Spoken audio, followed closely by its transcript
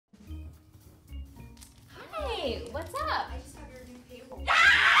Hi, what's up? I just got your new paperwork.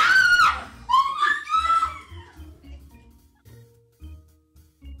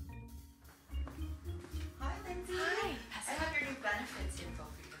 Hi, Lindsay. Hi. I have your new benefits info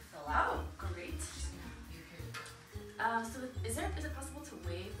for you to fill out. Oh, great. You could. So is it possible to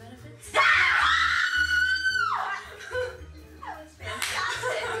waive benefits? That was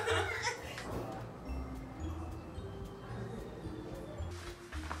fantastic.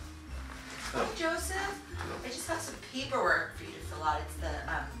 Hi, Joseph. I just have some paperwork for you to fill out. It's the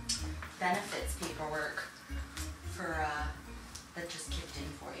benefits paperwork for that just kicked in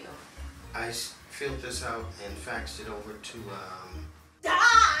for you. I filled this out and faxed it over to,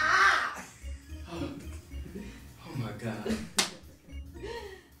 Ah! oh my God.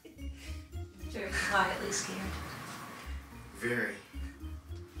 Very quietly scared. Very.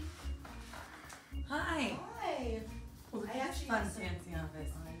 Hi. Hi. Well, I actually fun, have some- fancy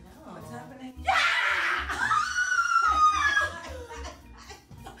office. I know. What's happening?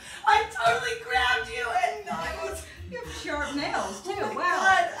 I totally grabbed you and I was. You have sharp nails too. Wow.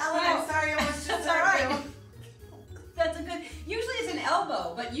 God, Ellen, Wow. I'm sorry. I was just That's all right. That's a good. Usually it's an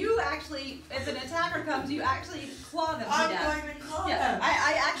elbow, but you actually, if an attacker comes, you actually claw them to I'm death. going to call Yeah, them.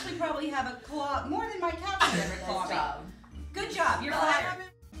 I actually probably have a claw more than my cat would ever claw Nice me. job. Good job. You're I